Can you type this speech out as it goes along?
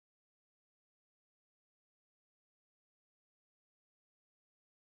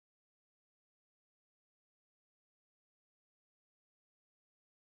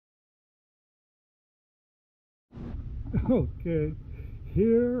Okay,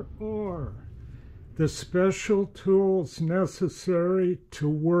 here are the special tools necessary to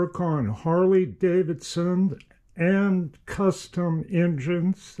work on Harley Davidson and custom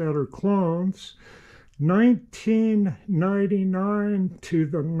engines that are clones, 1999 to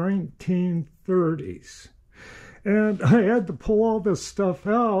the 1930s. And I had to pull all this stuff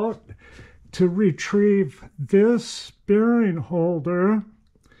out to retrieve this bearing holder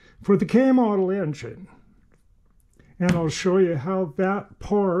for the K model engine. And I'll show you how that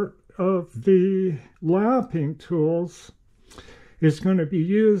part of the lapping tools is going to be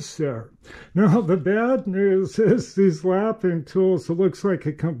used there. Now, the bad news is these lapping tools, it looks like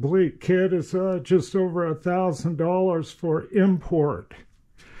a complete kit, is just over $1,000 for import.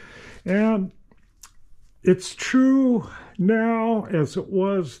 And it's true now, as it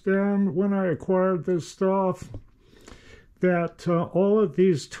was then when I acquired this stuff, that all of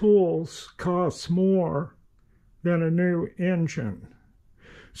these tools cost more than a new engine.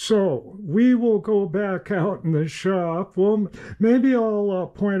 So we will go back out in the shop. Well, maybe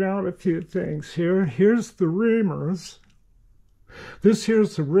I'll point out a few things here. Here's the reamers. This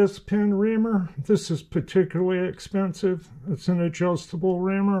here's the wrist pin reamer. This is particularly expensive. It's an adjustable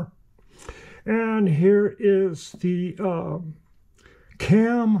reamer. And here is the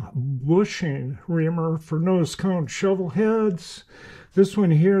cam bushing reamer for nose cone shovel heads. This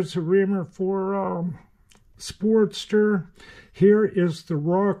one here is a reamer for Sportster. Here is the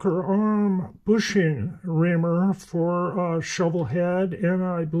rocker arm bushing reamer for shovel head, and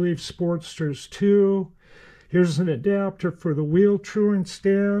I believe Sportsters too. Here's an adapter for the wheel truing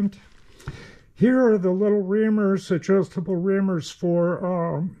stand. Here are the little reamers, adjustable reamers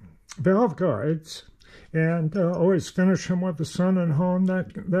for valve guides, and always finish them with the Sun and Hone.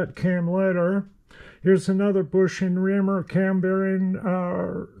 That came later. Here's another bushing reamer, cam bearing,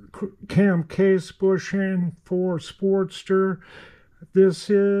 cam case bushing for Sportster. This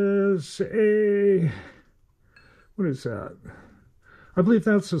is a, what is that? I believe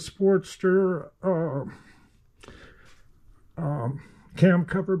that's a Sportster cam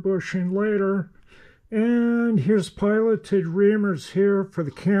cover bushing later. And here's piloted reamers here for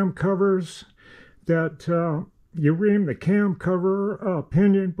the cam covers that you ream the cam cover,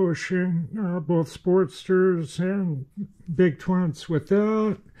 pinion bushing, both Sportsters and big twins with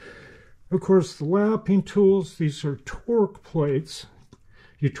that. Of course, the lapping tools, these are torque plates.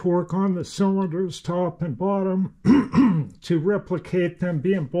 You torque on the cylinders, top and bottom, to replicate them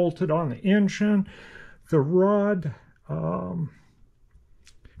being bolted on the engine. The rod,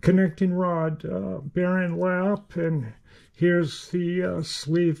 connecting rod bearing lap, and here's the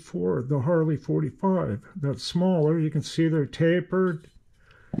sleeve for the Harley 45. That's smaller. You can see they're tapered.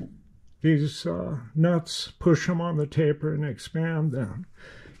 These nuts push them on the taper and expand them.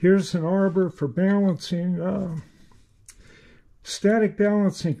 Here's an arbor for balancing, static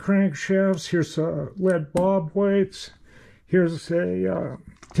balancing crankshafts. Here's lead bob weights. Here's a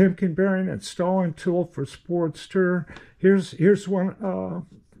Timken bearing installing tool for Sportster. Here's one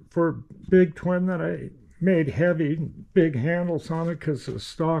for big twin that I made heavy, big handles on it because the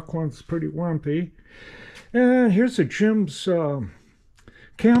stock one's pretty lumpy. And here's a Jim's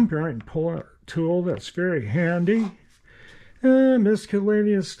cam bearing puller tool that's very handy. And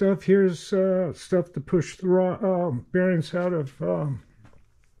miscellaneous stuff. Here's stuff to push the bearings out of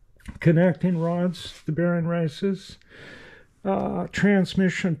connecting rods, the bearing races.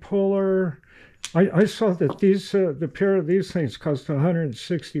 Transmission puller. I saw that these the pair of these things cost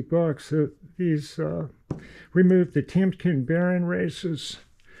 $160. These remove the Timken bearing races.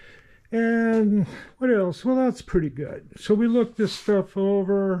 And what else? Well, that's pretty good. So we looked this stuff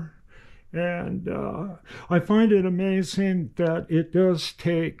over, and I find it amazing that it does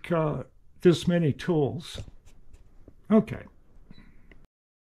take this many tools. Okay.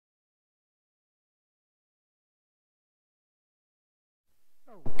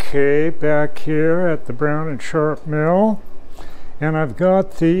 Okay, back here at the Brown and Sharp mill, and I've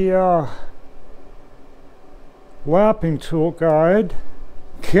got the lapping tool guide,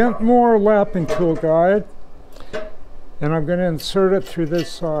 Kent Moore lapping tool guide, and I'm going to insert it through this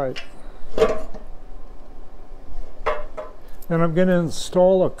side. Then I'm going to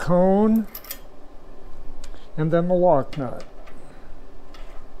install a cone and then the lock nut.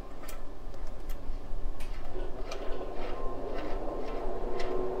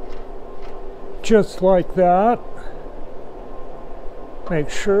 Just like that. Make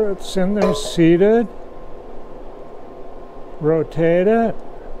sure it's in there seated. Rotate it.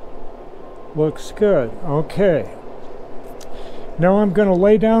 Looks good. Okay. Now I'm going to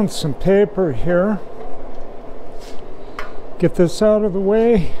lay down some paper here. Get this out of the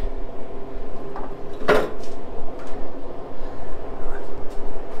way.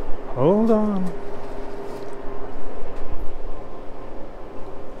 Hold on.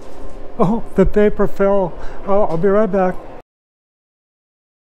 Oh, the paper fell. Oh, I'll be right back.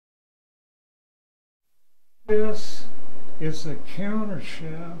 This is a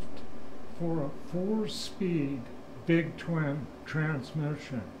countershaft for a 4-speed big twin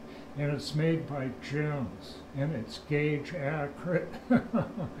transmission, and it's made by Gems, and it's gauge accurate.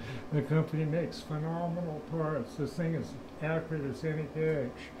 The company makes phenomenal parts. This thing is accurate as any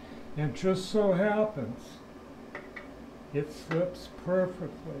gauge, and just so happens it slips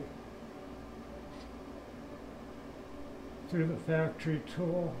perfectly through the factory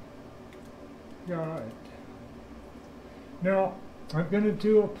tool guide. Now, I'm going to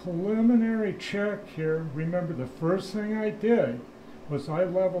do a preliminary check here. Remember, the first thing I did was I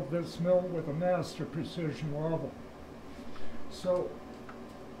leveled this mill with a master precision level. So,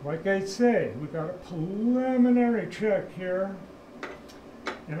 like I say, we got a preliminary check here,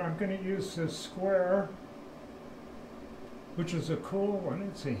 and I'm going to use this square, which is a cool one.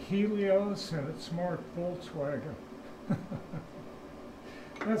 It's a Helios, and it's marked Volkswagen.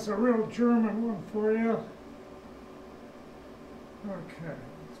 That's a real German one for you. Okay,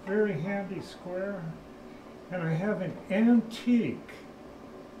 it's a very handy square. And I have an antique,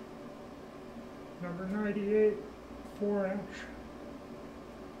 number 98, 4-inch.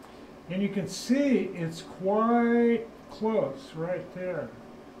 And you can see it's quite close right there.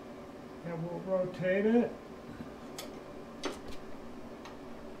 And we'll rotate it.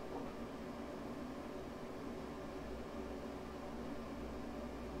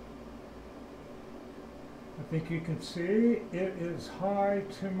 I think you can see it is high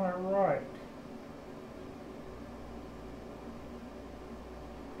to my right.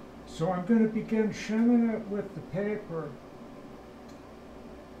 So I'm going to begin shimming it with the paper,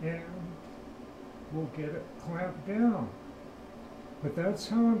 and we'll get it clamped down. But that's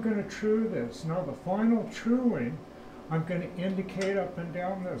how I'm going to true this. Now the final truing, I'm going to indicate up and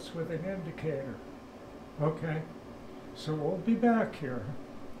down this with an indicator. Okay, so we'll be back here.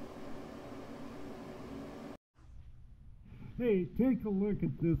 Hey, take a look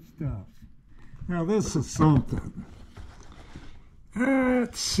at this stuff. Now this is something.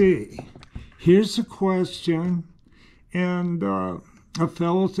 Let's see. Here's a question, and a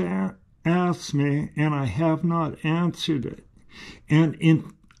fellow's asked me, and I have not answered it. And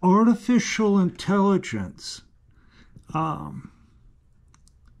in artificial intelligence,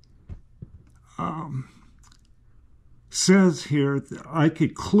 says here that I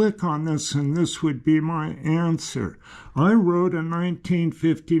could click on this and this would be my answer. I wrote a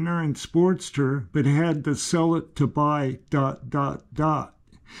 1959 Sportster, but had to sell it to buy ...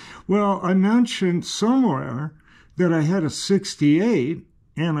 Well, I mentioned somewhere that I had a 68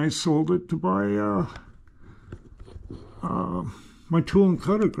 and I sold it to buy my tool and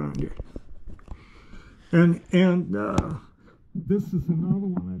cutter grinder. And this is another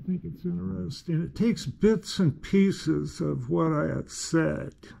one I think it's interesting. It takes bits and pieces of what I had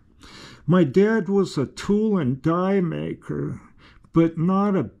said. My dad was a tool and die maker, but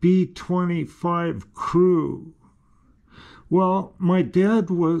not a B-25 crew. Well, my dad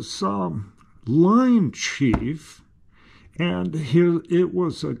was line chief, and it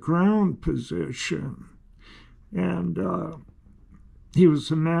was a ground position. And he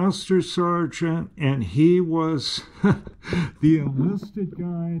was a master sergeant, and he was the enlisted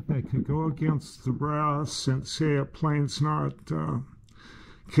guy that could go against the brass and say a plane's not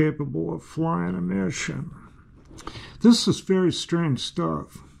capable of flying a mission. This is very strange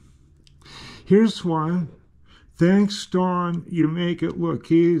stuff. Here's one. Thanks, Dawn, you make it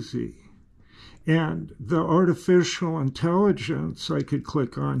look easy. And the artificial intelligence I could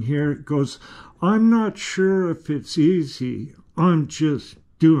click on here, it goes, I'm not sure if it's easy. I'm just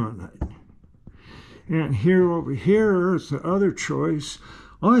doing it. And here over here is the other choice.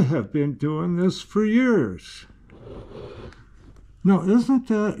 I have been doing this for years. Now, isn't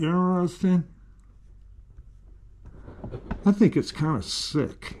that interesting? I think it's kind of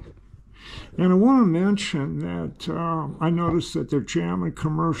sick. And I want to mention that I noticed that they're jamming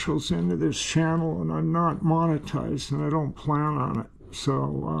commercials into this channel, and I'm not monetized, and I don't plan on it.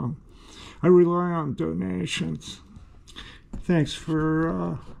 So I rely on donations. Thanks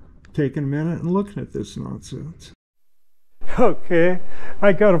for taking a minute and looking at this nonsense. Okay,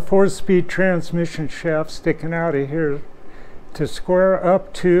 I got a 4-speed transmission shaft sticking out of here to square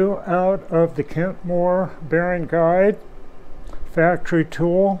up to out of the Kentmore bearing guide, factory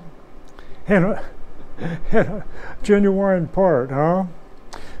tool, and a genuine part, huh?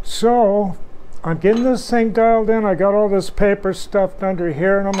 So I'm getting this thing dialed in. I got all this paper stuffed under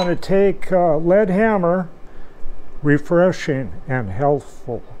here, and I'm going to take lead hammer, refreshing and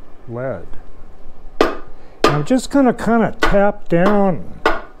healthful lead. I'm just going to kind of tap down.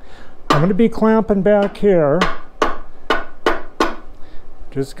 I'm going to be clamping back here.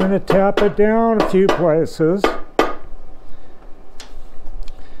 Just going to tap it down a few places.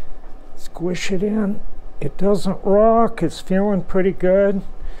 Squish it in. It doesn't rock. It's feeling pretty good.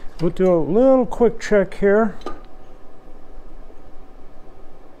 We'll do a little quick check here.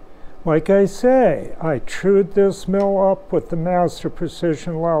 Like I say, I trued this mill up with the master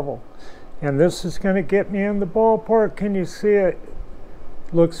precision level. And this is going to get me in the ballpark. Can you see it?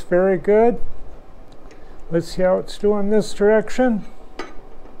 Looks very good. Let's see how it's doing this direction.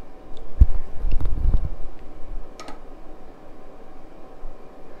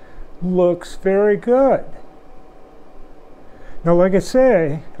 Looks very good. Now, like I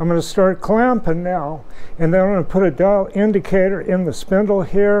say, I'm going to start clamping now, and then I'm going to put a dial indicator in the spindle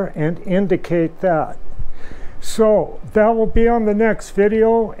here and indicate that. So that will be on the next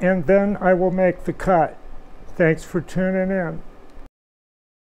video, and then I will make the cut. Thanks for tuning in.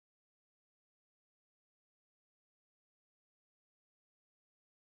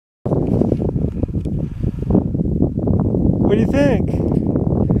 What do you think?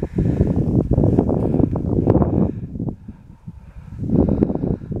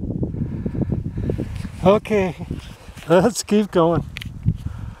 Okay, let's keep going.